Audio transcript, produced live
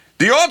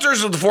The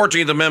authors of the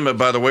 14th Amendment,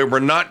 by the way, were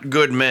not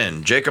good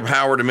men. Jacob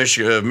Howard of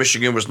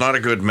Michigan was not a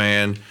good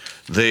man.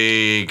 I'm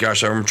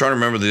trying to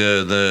remember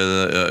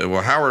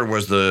Howard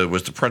was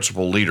the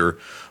principal leader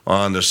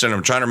on the Senate.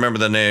 I'm trying to remember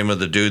the name of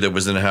the dude that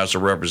was in the House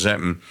of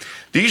Representatives.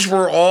 These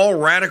were all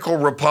radical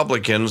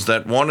Republicans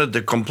that wanted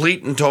the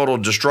complete and total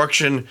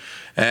destruction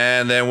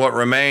and then what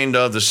remained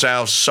of the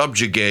South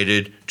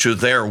subjugated to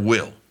their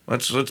will.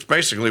 That's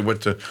basically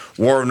what the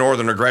War of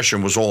Northern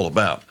Aggression was all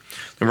about.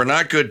 They were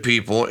not good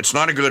people. It's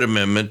not a good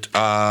amendment.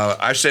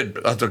 I've said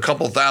a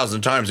couple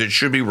thousand times it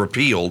should be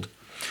repealed.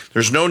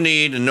 There's no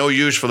need and no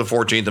use for the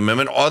 14th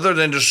Amendment other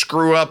than to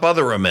screw up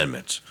other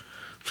amendments.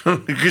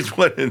 Because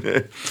what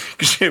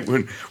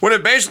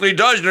it basically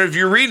does, if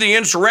you read the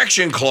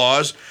insurrection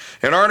clause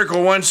in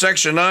Article 1,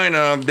 Section 9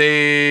 of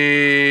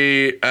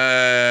the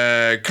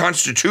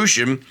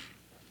Constitution,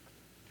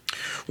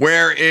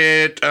 where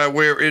it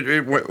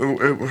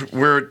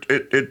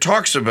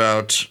talks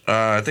about,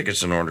 I think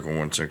it's in Article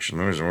 1, Section.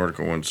 There's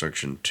Article 1,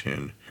 Section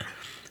 10.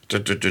 I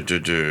have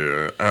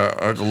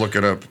to look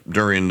it up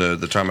during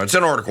the time. It's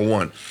in Article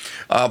 1,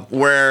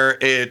 where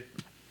it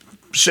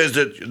says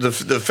that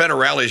the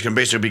federales can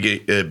basically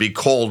be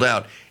called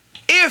out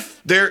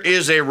if there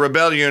is a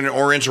rebellion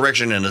or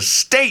insurrection in a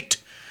state.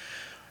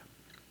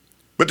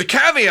 But the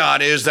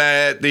caveat is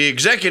that the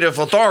executive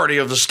authority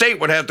of the state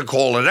would have to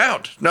call it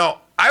out. Now,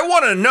 I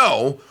want to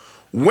know,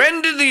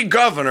 when did the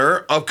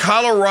governor of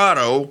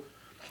Colorado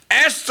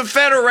ask the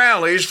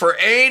federales for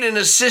aid and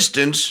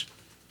assistance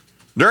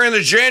during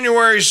the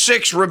January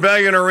 6th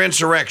rebellion or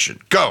insurrection?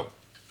 Go,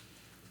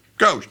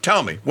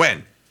 tell me,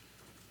 when?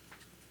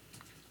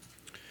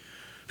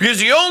 Because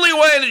the only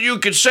way that you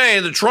could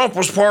say that Trump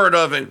was part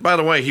of it, by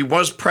the way, he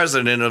was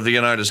president of the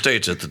United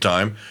States at the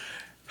time,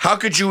 how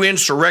could you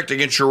insurrect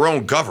against your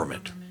own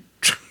government?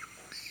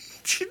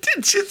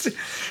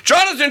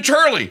 Jonathan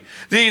Turley,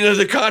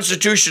 the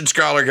Constitution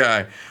scholar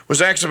guy,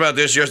 was asked about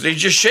this yesterday.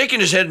 He's just shaking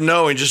his head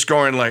no and just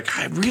going like,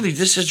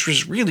 this is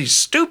just really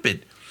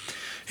stupid.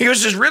 He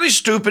goes, it's really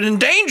stupid and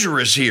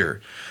dangerous here.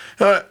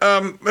 There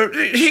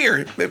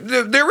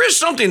is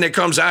something that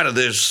comes out of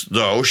this,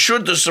 though.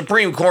 Should the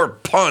Supreme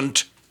Court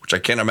punt, which I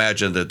can't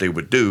imagine that they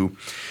would do,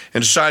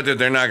 and decide that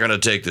they're not going to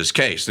take this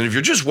case. And if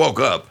you just woke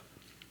up,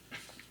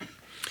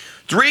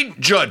 3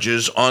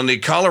 judges on the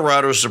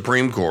Colorado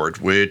Supreme Court,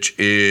 which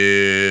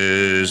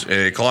is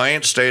a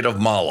client state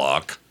of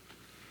Moloch.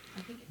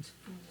 I think it's 4.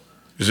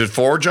 Is it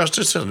 4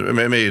 justices?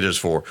 Maybe it is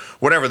 4.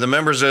 Whatever. The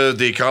members of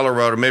the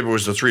Colorado, maybe it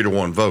was the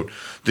 3-1 vote.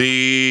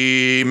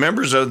 The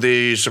members of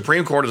the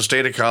Supreme Court of the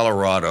state of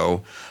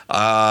Colorado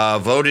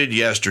voted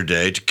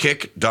yesterday to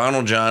kick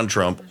Donald John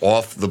Trump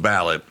off the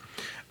ballot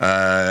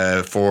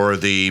for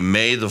the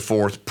May the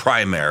 4th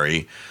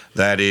primary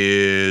that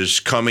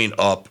is coming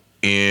up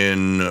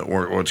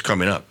or it's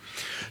coming up.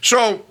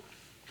 So,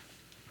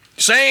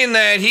 saying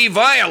that he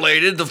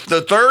violated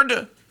the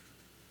third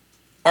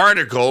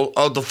article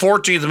of the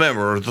 14th Amendment,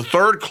 or the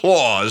third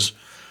clause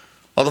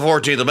of the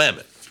 14th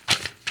Amendment,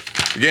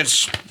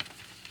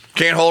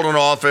 can't hold an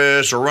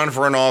office or run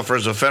for an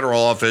office, a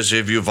federal office,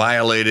 if you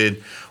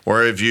violated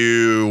or if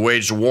you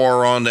waged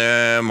war on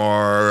them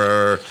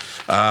or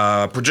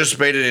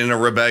participated in a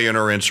rebellion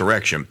or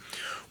insurrection.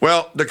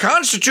 Well, the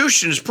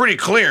Constitution is pretty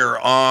clear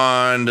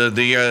on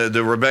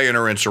the rebellion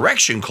or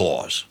insurrection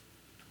clause.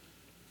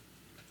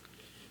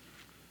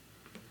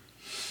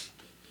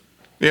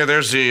 Yeah,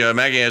 there's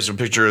Maggie has a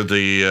picture of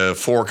the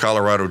 4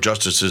 Colorado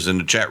justices in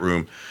the chat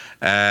room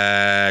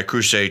at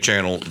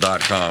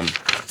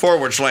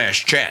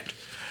crusadechannel.com/chat.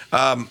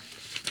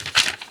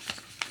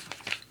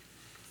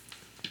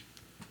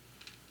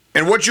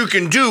 And what you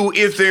can do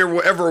if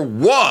there ever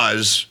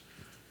was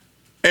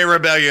a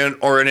rebellion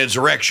or an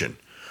insurrection.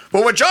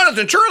 But what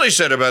Jonathan Turley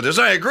said about this,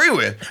 I agree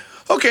with.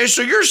 Okay,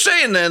 so you're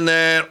saying then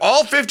that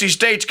all 50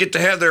 states get to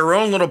have their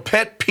own little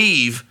pet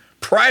peeve,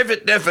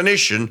 private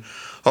definition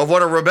of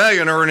what a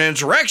rebellion or an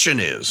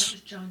insurrection is. That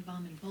was John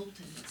Bolton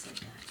that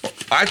said that.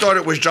 I thought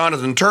it was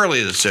Jonathan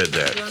Turley that said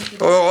that.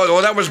 Oh,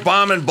 that was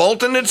Bauman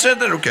Bolton that said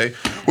that? Okay.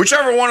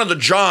 Whichever one of the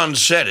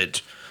Johns said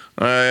it,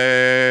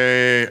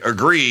 I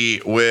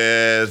agree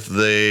with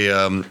with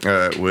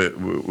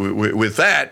that.